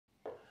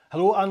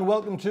Hello and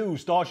welcome to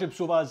Starship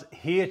Sofa's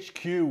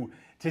HQ.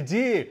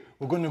 Today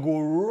we're going to go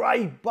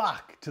right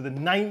back to the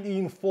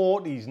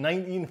 1940s,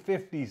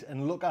 1950s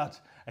and look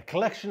at a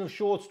collection of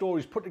short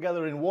stories put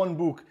together in one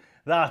book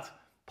that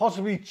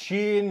possibly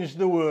changed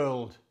the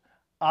world.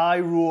 I,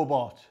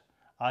 Robot,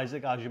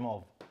 Isaac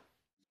Asimov.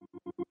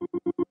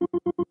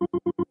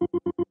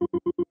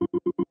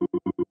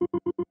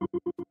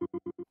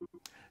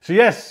 So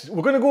yes,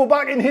 we're going to go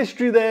back in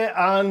history there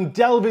and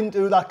delve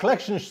into that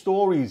collection of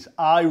stories,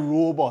 I,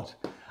 Robot.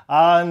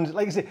 And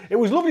like I say, it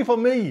was lovely for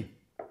me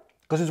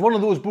because it's one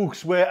of those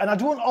books where, and I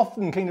don't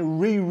often kind of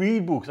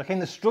reread books, I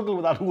kind of struggle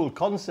with that whole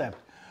concept.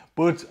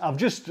 But I've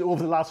just,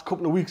 over the last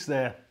couple of weeks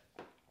there,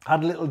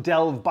 had a little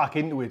delve back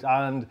into it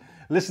and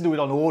listened to it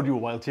on audio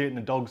while taking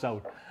the dogs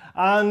out.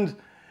 And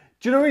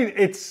do you know what I mean?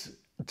 It's,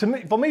 to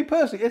me, for me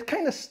personally, it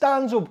kind of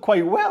stands up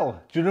quite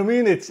well. Do you know what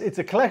I mean? It's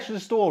a collection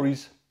of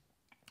stories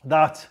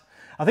that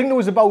I think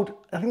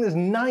there's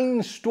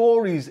 9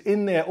 stories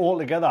in there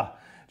altogether,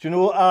 do you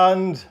know,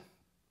 and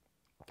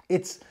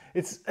it's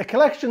a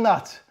collection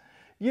that,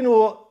 you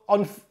know,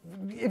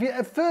 if you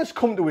at first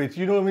come to it,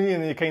 you know what I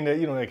mean,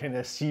 and you're kind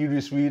of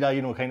serious reader,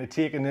 you know, kind of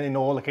taking in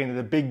all the kind of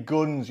the big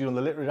guns, you know,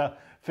 the literature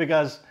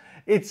figures,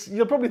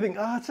 you'll probably think,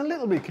 it's a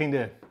little bit kind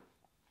of,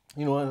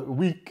 you know,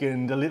 weak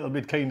and a little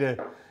bit kind of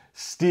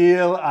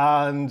stale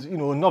and, you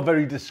know, not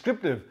very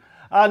descriptive.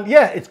 And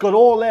yeah, it's got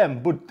all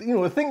them, but you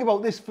know, think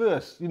about this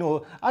first. You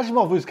know,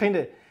 Asimov was kind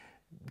of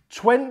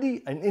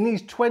 20, and in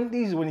his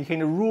 20s when he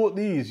kind of wrote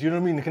these, you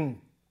know what I mean?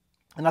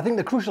 And I think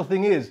the crucial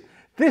thing is,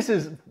 this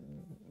is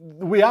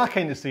the way I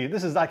kind of see it.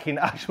 This is that kind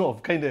of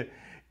Asimov kind of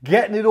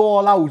getting it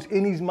all out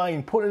in his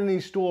mind, putting in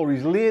his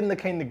stories, laying the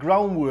kind of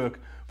groundwork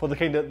for the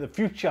kind of the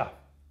future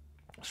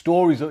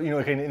stories, you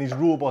know, kind of in his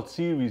Robot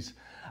series.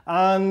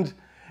 And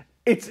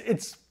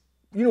it's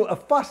you know, a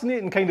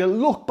fascinating kind of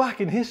look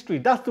back in history.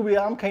 That's the way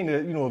I'm kind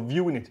of, you know,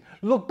 viewing it.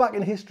 Look back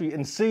in history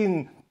and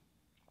seeing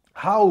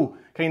how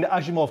kind of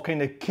Asimov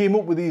kind of came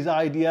up with these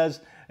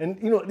ideas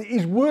and, you know,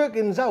 his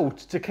workings out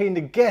to kind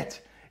of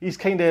get his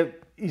kind of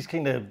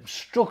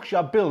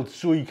structure built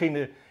so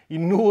he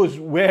knows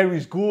where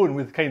he's going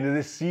with kind of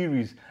this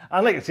series.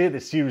 And like I say,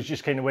 this series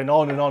just kind of went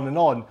on and on and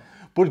on.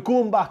 But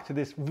going back to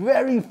this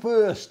very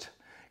first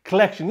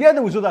collection, yeah,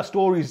 there was other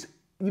stories,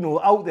 you know,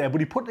 out there,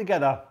 but he put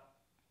together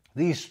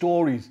these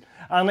stories,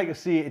 and like I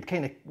say, it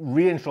kind of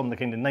ranged from the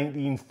kind of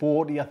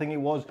 1940, I think it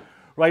was,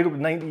 right up to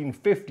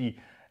 1950,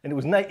 and it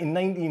was in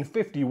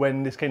 1950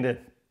 when this kind of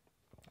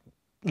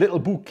little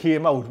book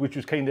came out, which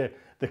was kind of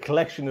the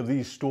collection of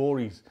these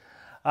stories.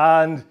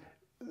 And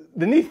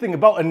the neat thing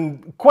about,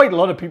 and quite a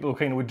lot of people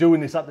kind of were doing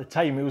this at the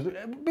time, it was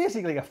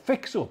basically like a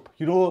fix-up,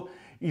 you know.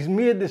 He's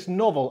made this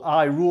novel,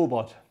 I,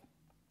 Robot,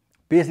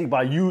 basically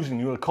by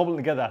using, you know, cobbling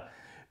together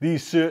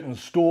these certain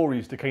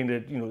stories to kind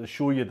of, you know, to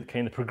show you the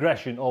kind of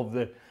progression of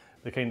the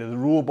kind of the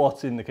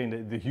robots in the kind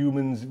of the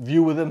humans'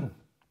 view of them.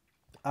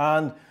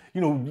 And,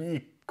 you know,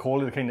 you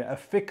call it a kind of a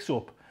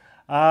fix-up.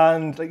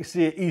 And like I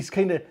say, he's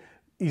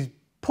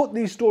put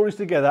these stories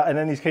together and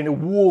then he's kind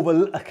of wove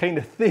a kind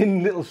of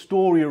thin little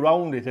story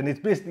around it. And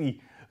it's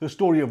basically the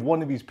story of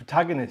one of his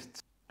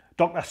protagonists,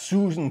 Dr.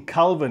 Susan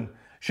Calvin.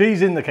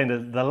 She's in the kind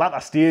of the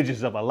latter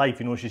stages of her life,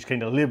 you know, she's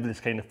kind of lived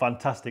this kind of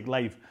fantastic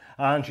life.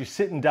 And she's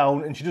sitting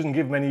down and she doesn't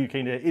give many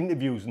kind of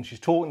interviews and she's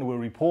talking to a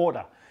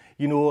reporter,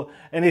 you know,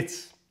 and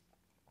it's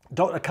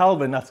Dr.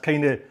 Calvin that's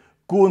kind of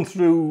going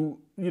through,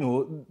 you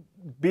know,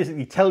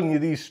 basically telling you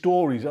these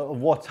stories of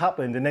what's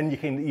happened, and then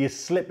you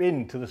slip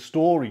into the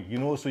story, you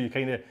know, so you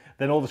kind of,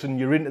 then all of a sudden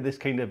you're into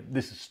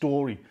this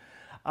story.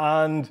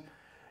 And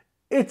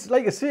it's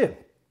like I say,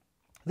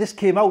 this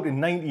came out in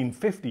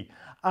 1950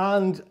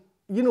 and,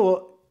 you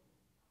know,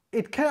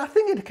 I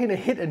think it kind of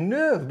hit a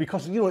nerve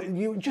because, you know,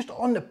 you just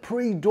on the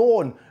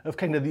pre-dawn of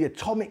kind of the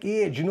atomic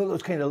age, you know,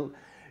 those kind of,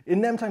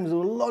 in them times there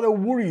were a lot of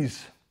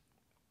worries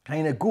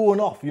kind of going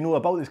off, you know,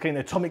 about this kind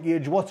of atomic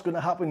age, what's going to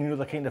happen, you know,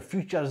 the kind of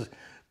futures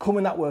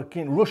coming at us,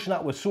 kind of rushing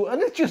at us. So,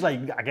 and it's just like,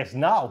 I guess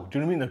now, do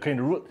you know what I mean? The kind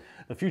of,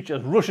 the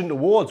future's rushing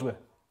towards us.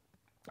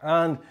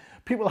 And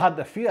people had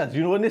their fears,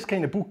 you know, and this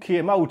kind of book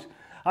came out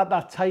at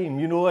that time,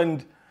 you know,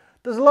 and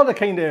there's a lot of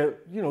kind of,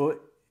 you know,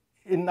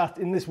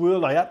 in this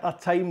world, like at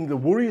that time, the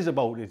worries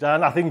about it.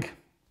 And I think,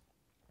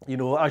 you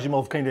know,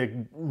 Asimov kind of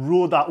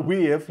rode that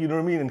wave, you know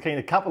what I mean, and kind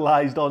of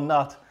capitalized on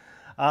that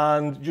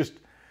and just,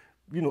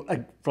 you know,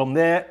 from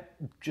there,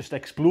 just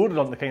exploded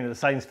on the kind of the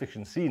science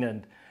fiction scene.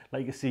 And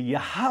like I say, you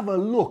have a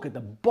look at the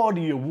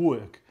body of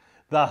work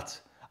that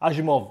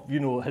Asimov,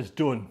 you know, has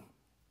done.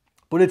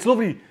 But it's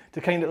lovely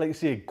to kind of, like I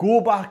say,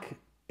 go back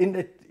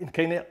into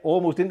kind of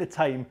almost into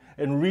time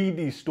and read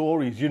these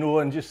stories, you know,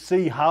 and just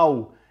see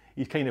how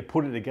he's kind of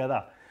put it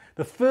together.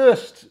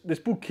 This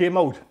book came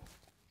out,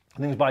 I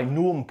think it was by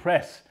Gnome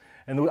Press,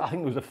 and I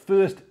think it was the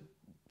first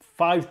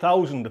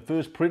 5,000, the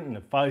first printing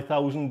of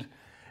 5,000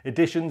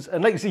 editions.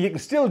 And like I say, you can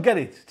still get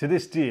it to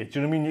this day, do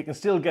you know what I mean? You can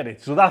still get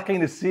it. So that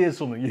kind of says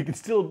something. You can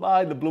still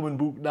buy the blooming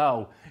book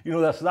now. You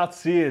know, that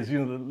says,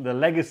 you know, the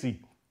legacy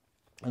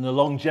and the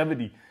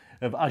longevity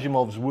of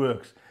Asimov's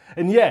works.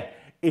 And yeah,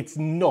 it's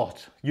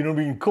not. You know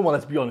what I mean? Come on,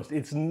 let's be honest.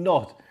 It's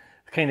not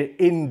kind of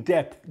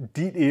in-depth,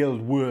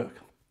 detailed work.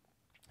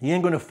 You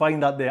ain't going to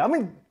find that there. I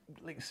mean,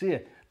 like I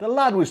say, the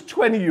lad was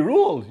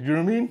 20-year-old. You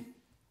know what I mean?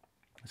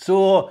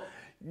 So,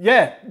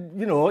 yeah,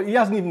 you know, he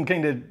hasn't even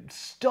kind of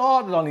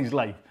started on his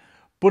life.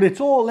 But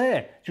it's all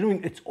there. Do you know what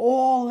I mean? It's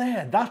all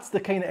there. That's the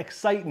kind of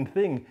exciting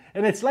thing.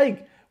 And it's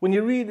like, when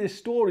you read his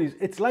stories,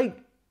 it's like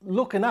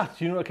looking at,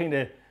 you know, kind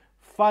of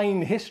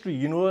fine history,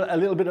 you know, a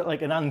little bit of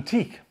like an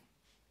antique.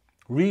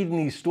 Reading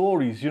these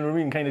stories, you know what I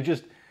mean? Kind of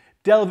just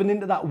delving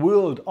into that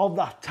world of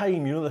that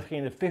time, you know, the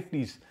kind of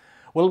 50s.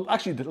 Well,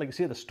 actually, like I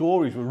say, the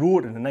stories were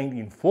wrote in the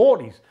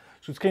 1940s.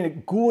 So it's kind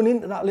of going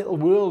into that little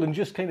world and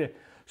just kind of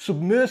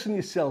submersing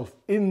yourself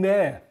in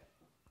there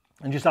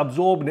and just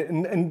absorbing it.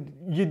 And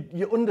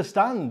you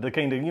understand the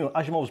kind of, you know,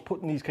 Asimov's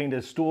putting these kind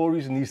of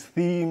stories and these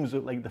themes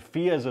of like the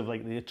fears of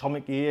like the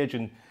atomic age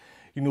and,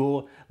 you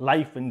know,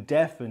 life and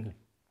death, and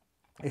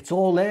it's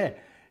all there.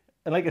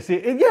 And like I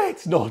say, yeah,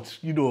 it's not,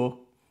 you know,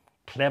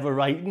 clever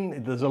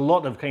writing. There's a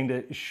lot of kind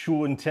of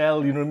show and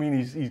tell, you know what I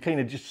mean? He's kind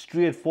of just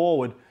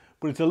straightforward,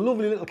 but it's a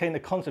lovely little kind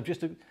of concept,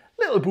 just a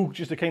little book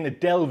just to kind of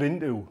delve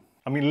into.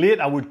 I mean,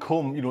 later would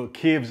come, you know,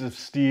 Caves of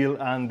Steel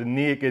and The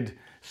Naked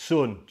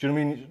Sun. Do you know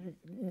what I mean?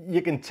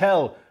 You can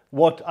tell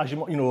what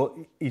Asimov, you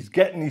know, he's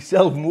getting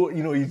himself more,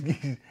 you know,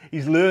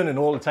 he's learning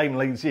all the time.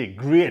 Like you say,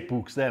 great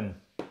books, them.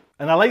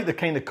 And I like the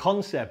kind of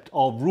concept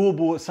of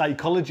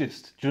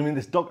robo-psychologist. Do you know what I mean?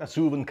 This Dr.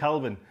 Susan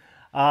Calvin.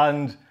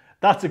 And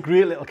that's a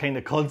great little kind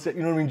of concept,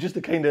 you know what I mean? Just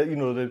to kind of, you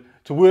know,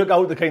 to work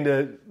out the kind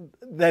of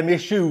them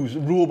issues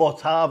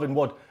robots have and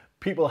what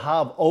people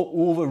have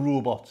over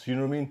robots, you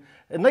know what I mean?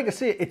 And like I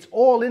say, it's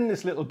all in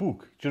this little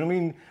book. Do you know what I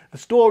mean? The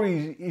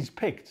stories he's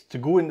picked to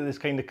go into this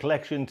kind of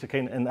collection to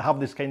kind of, and have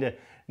this kind of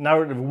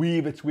narrative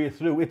weave its way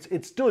through.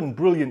 It's done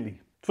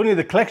brilliantly. It's funny,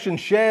 the collection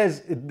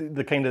shares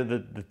the kind of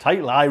the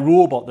title, I,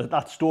 Robot,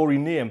 that story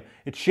name.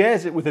 It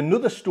shares it with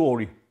another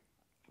story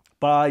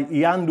by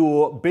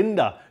Iando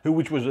Binder,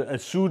 which was a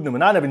pseudonym,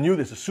 and I never knew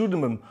this, a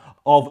pseudonym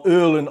of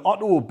Earl and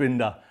Otto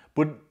Binder,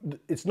 but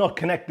it's not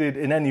connected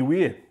in any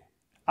way.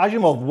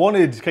 Asimov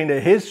wanted kind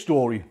of his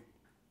story,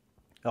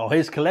 or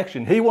his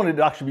collection, he wanted it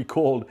to actually be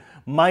called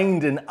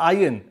Mind and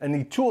Iron, and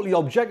he totally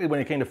objected when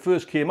it kind of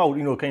first came out,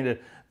 you know, kind of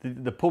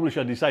the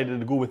publisher decided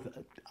to go with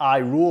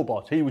I,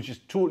 Robot. He was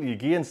just totally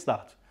against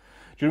that.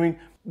 Do you know what I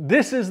mean?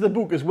 This is the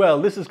book as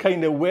well. This is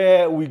kind of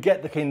where we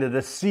get the kind of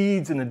the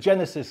seeds and the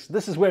genesis.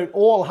 This is where it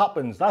all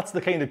happens. That's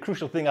the kind of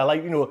crucial thing I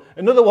like, you know,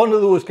 another one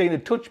of those kind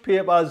of touch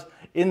papers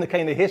in the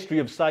kind of history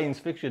of science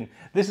fiction.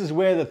 This is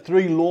where the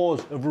 3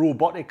 laws of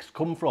robotics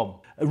come from.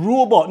 A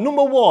robot,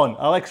 number one,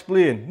 I'll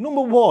explain.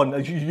 Number one,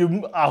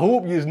 I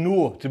hope you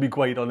know, to be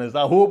quite honest.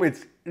 I hope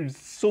it's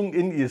sunk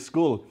into your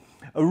skull.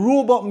 A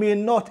robot may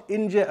not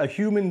injure a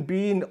human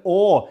being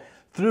or,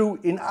 through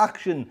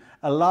inaction,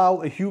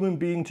 allow a human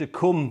being to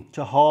come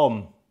to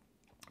harm.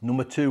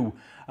 Number 2,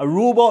 a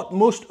robot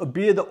must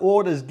obey the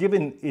orders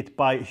given it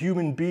by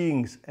human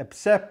beings,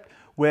 except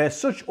where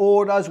such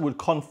orders would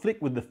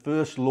conflict with the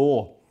first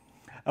law.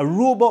 A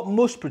robot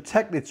must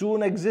protect its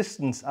own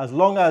existence as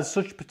long as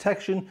such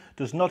protection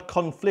does not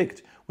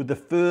conflict with the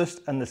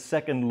first and the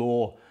second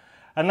law.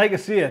 And like I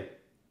say,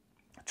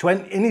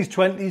 in his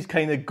 20s,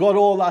 kind of got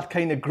all that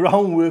kind of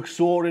groundwork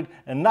sorted,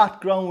 and that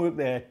groundwork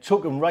there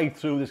took him right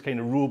through this kind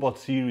of robot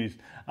series.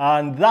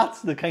 And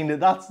that's the kind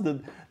of, that's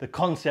the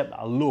concept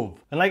I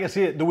love. And like I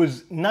say, there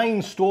was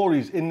 9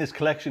 stories in this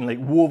collection, like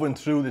woven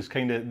through this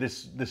kind of,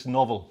 this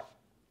novel.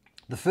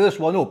 The first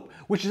one up,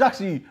 which is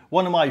actually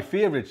one of my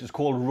favorites, is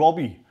called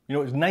Robbie. You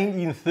know, it was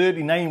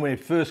 1939 when it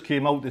first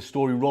came out, this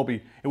story,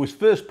 Robbie. It was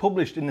first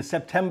published in the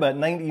September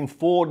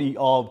 1940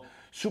 of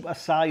Super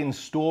Science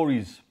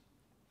Stories.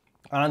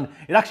 And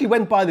it actually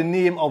went by the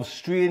name of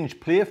Strange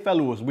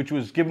Playfellows, which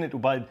was given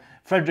it by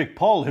Frederick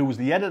Pohl, who was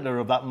the editor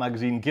of that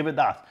magazine, give it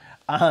that.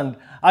 And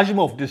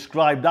Asimov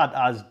described that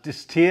as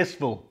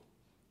distasteful.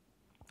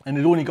 And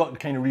it only got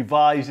kind of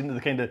revised into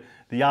the kind of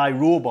the I,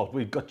 Robot,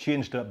 where it got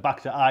changed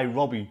back to I,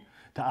 Robbie,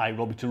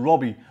 to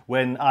Robbie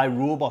when I,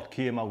 Robot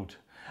came out.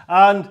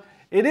 And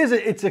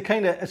it's a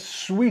kind of a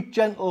sweet,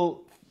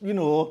 gentle, you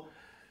know,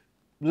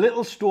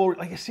 little story.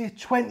 Like I say, a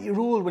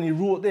 20-year-old when he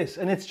wrote this,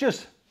 and it's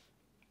just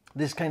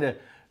this kind of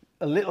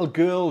a little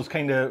girl's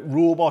kind of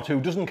robot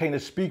who doesn't kind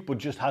of speak but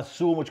just has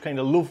so much kind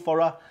of love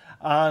for her,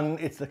 and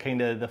it's the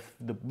kind of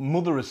the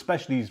mother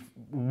especially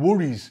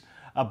worries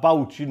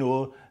about, you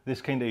know,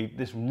 this kind of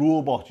this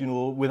robot, you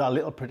know, with our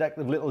little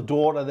protective little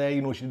daughter there,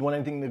 you know, she didn't want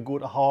anything to go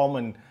to harm,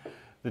 and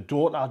the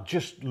daughter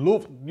just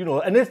loved, you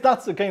know, and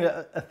that's the kind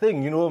of a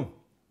thing, you know,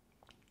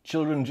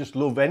 children just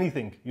love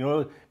anything, you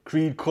know,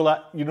 creed,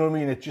 colour, you know what I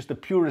mean, it's just the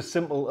purest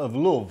simple of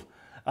love.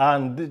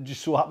 And it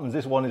just so happens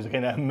this one is a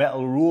kind of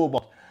metal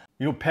robot.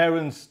 You know,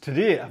 parents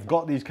today have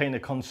got these kind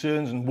of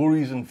concerns and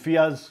worries and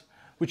fears,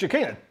 which are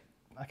kind of,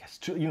 I guess,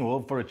 you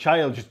know, for a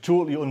child, just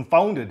totally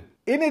unfounded.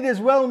 In it as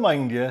well,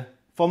 mind you,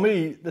 for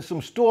me, there's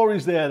some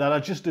stories there that are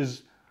just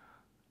as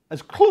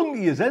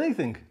clunky as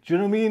anything. Do you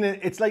know what I mean?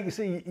 It's like you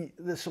see,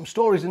 there's some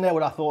stories in there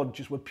where I thought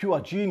just were pure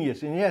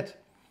genius, and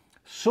yet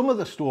some of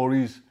the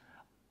stories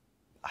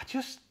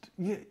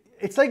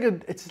it's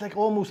like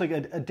almost like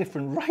a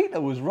different writer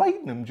was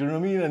writing them. Do you know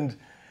what I mean? And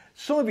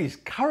some of these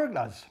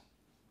characters,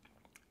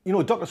 you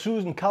know, Dr.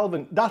 Susan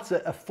Calvin, that's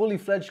a fully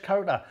fledged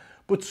character.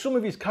 But some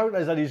of his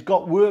characters that he's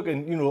got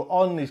working, you know,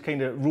 on these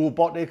kind of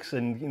robotics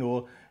and, you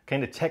know,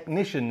 kind of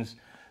technicians,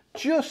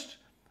 just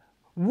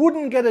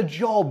wouldn't get a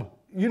job,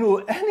 you know,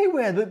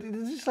 anywhere.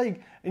 It's just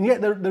like, and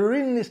yet they're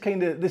in this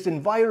kind of, this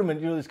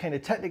environment, you know, this kind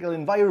of technical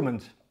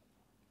environment.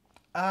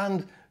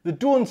 And they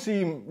don't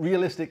seem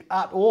realistic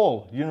at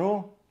all, you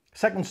know.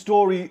 Second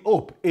story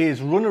up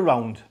is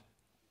Runaround.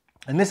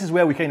 And this is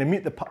where we kind of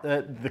meet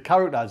the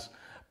characters,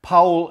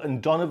 Powell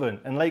and Donovan.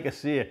 And like I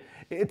say,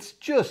 it's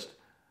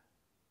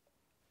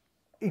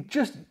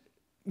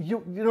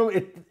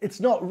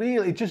not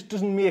real. It just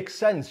doesn't make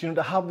sense, you know,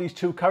 to have these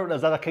two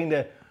characters that are kind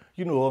of,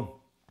 you know,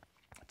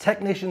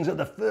 technicians at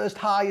the first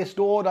highest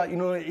order, you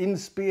know, in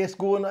space,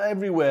 going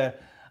everywhere.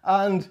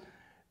 And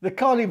they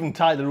can't even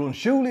tie their own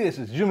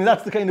shoelaces. You know what I mean?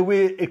 That's the kind of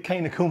way it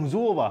kind of comes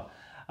over.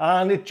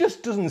 And it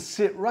just doesn't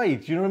sit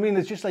right. You know what I mean?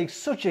 There's just like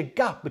such a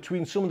gap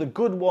between some of the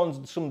good ones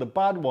and some of the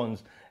bad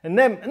ones. And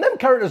them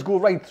characters go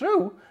right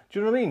through. Do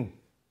you know what I mean?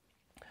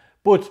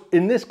 But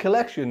in this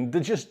collection,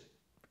 they're just,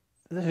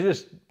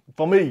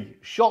 for me,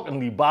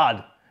 shockingly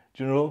bad.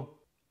 Do you know?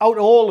 Out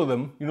of all of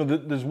them, you know,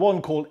 there's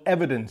one called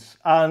Evidence.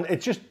 And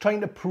it's just trying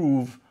to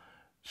prove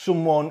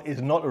someone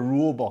is not a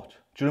robot.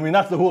 Do you know what I mean?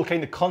 That's the whole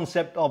kind of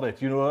concept of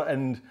it, you know,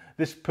 and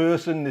this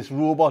person, this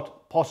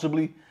robot,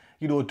 possibly,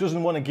 you know,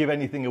 doesn't want to give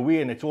anything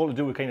away, and it's all to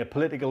do with kind of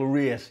political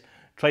race,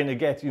 trying to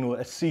get, you know,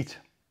 a seat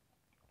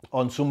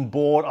on some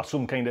board or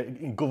some kind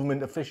of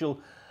government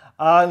official.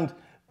 And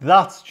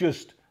that's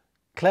just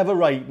clever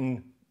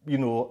writing, you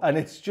know, and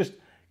it's just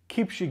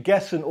keeps you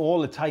guessing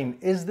all the time.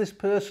 Is this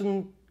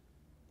person,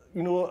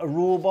 you know, a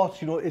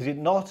robot? You know, is it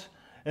not?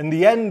 And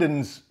the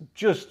ending's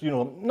just, you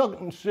know,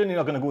 certainly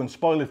not going to go and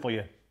spoil it for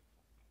you.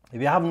 If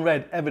you haven't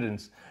read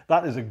Evidence,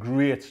 that is a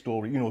great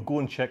story. You know, go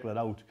and check that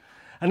out.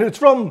 And it's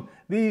from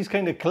these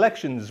kind of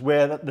collections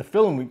where the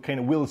film, kind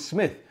of Will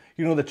Smith,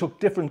 you know, they took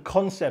different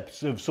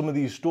concepts of some of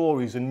these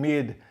stories and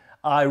made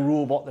I,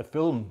 Robot the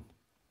film.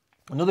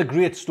 Another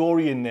great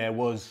story in there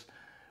was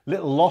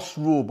Little Lost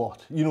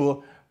Robot. You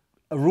know,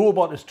 a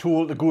robot is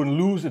told to go and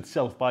lose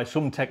itself by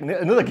some technicians,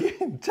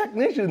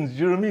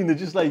 you know what I mean? They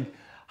just like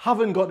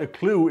haven't got a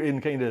clue in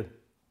kind of,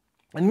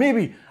 and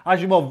maybe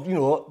Asimov, you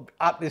know,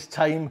 at this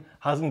time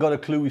hasn't got a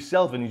clue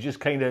himself, and he's just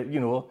kind of, you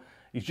know,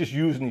 he's just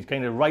using his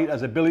kind of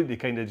writer's ability to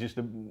kind of just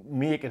to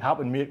make it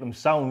happen, make them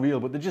sound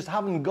real, but they just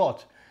haven't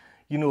got,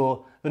 you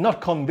know, they're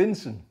not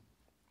convincing.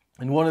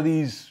 And one of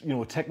these, you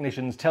know,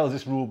 technicians tells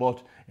this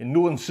robot in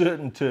no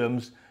uncertain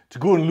terms to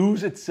go and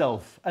lose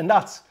itself. And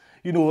that's,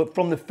 you know,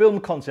 from the film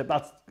concept,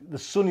 that's the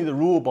Sonny the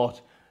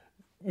robot,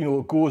 you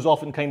know, goes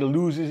off and kind of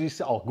loses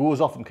himself, or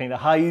goes off and kind of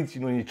hides,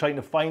 you know, and you're trying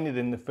to find it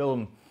in the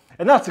film.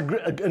 And that's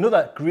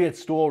another great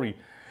story.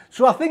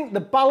 So I think the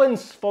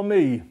balance for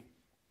me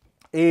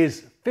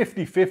is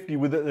 50-50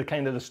 with the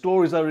kind of the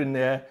stories that are in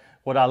there,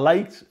 what I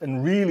liked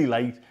and really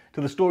liked,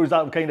 to the stories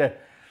that I'm kind of,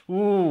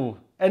 ooh.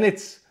 And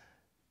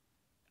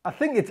I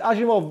think it's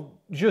Asimov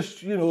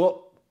just, you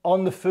know,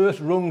 on the first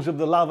rungs of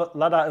the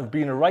ladder of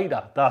being a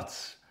writer.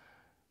 That's,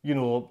 you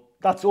know,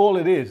 that's all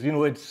it is. You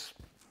know, it's,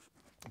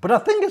 but I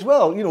think as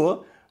well, you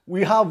know,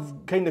 we have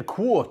kind of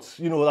quotes,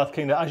 you know, that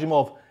kind of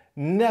Asimov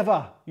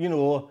never, you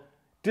know,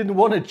 didn't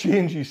want to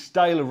change his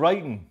style of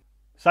writing.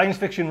 Science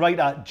fiction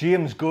writer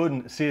James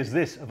Gordon says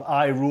this of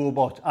I,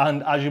 Robot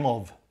and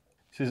Asimov.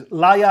 He says,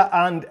 Liar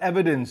and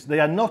Evidence, they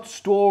are not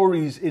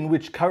stories in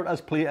which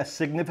characters play a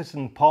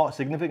significant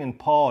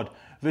part.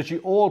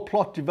 Virtually all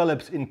plot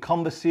develops in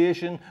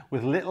conversation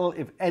with little,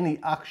 if any,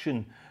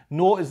 action.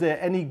 Nor is there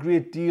any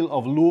great deal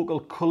of local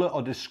colour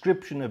or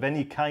description of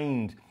any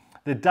kind.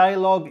 The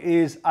dialogue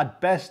is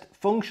at best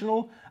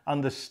functional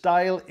and the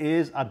style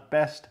is at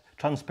best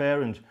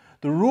transparent.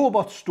 The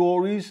robot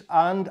stories,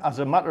 and as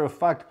a matter of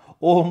fact,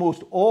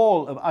 almost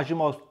all of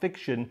Asimov's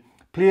fiction,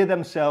 play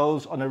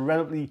themselves on a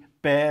relatively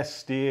bare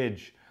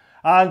stage.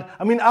 And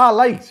I mean, I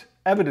liked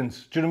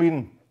Evidence. Do you know what I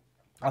mean?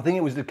 I think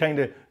it was the kind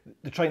of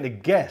trying to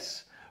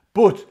guess.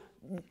 But,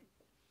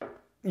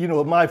 you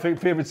know, my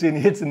favourite saying,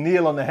 he hits the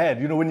nail on the head.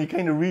 You know, when you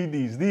kind of read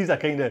these are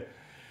kind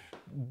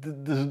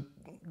of,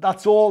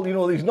 that's all, you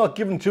know, he's not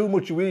giving too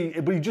much away,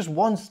 but he just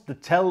wants to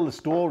tell the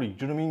story.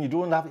 Do you know what I mean? You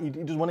don't have, he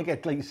just want to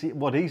get, like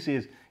what he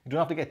says, you don't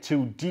have to get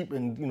too deep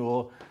and, you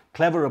know,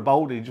 clever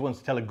about it. He just wants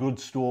to tell a good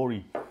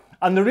story.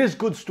 And there is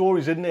good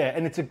stories in there,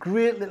 and it's a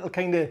great little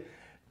kind of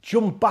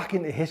jump back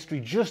into history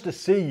just to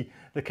see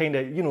the kind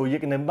of, you know, you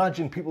can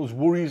imagine people's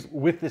worries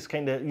with this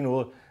kind of, you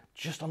know,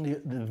 just on the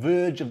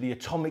verge of the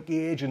atomic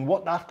age and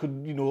what that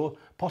could, you know,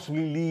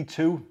 possibly lead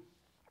to.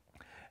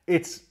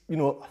 It's, you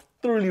know, I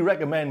thoroughly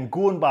recommend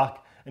going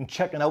back and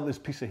checking out this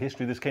piece of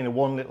history, this kind of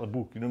one little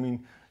book, you know what I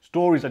mean?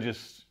 Stories are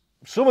just,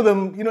 some of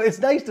them, you know, it's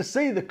nice to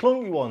see the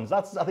clunky ones.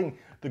 That's, I think,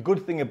 the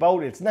good thing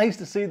about it. It's nice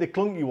to see the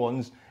clunky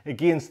ones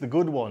against the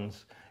good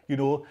ones, you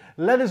know.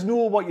 Let us know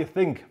what you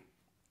think.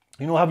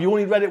 You know, have you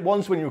only read it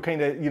once when you were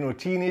kind of, you know, a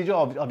teenager,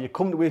 or have you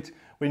come to it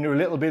when you're a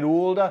little bit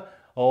older?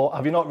 or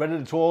have you not read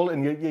it at all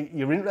and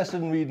you're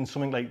interested in reading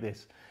something like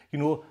this, you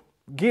know,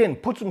 again,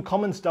 put some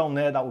comments down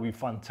there. That would be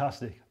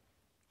fantastic.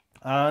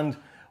 And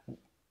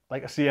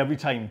like I say every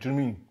time, do you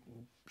know what I mean?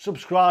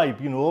 Subscribe,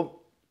 you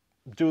know,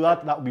 do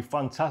that. That would be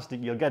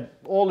fantastic. You'll get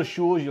all the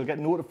shows, you'll get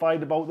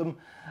notified about them,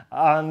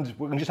 and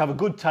we can just have a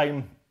good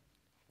time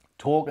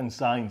talking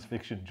science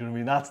fiction. Do you know what I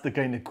mean? That's the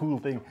kind of cool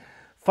thing.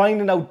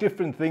 Finding out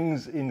different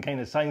things in kind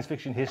of science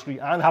fiction history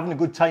and having a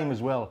good time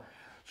as well.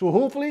 So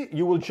hopefully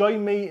you will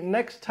join me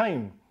next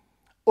time.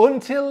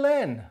 Until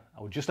then,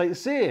 I would just like to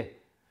say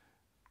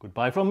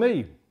goodbye from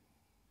me.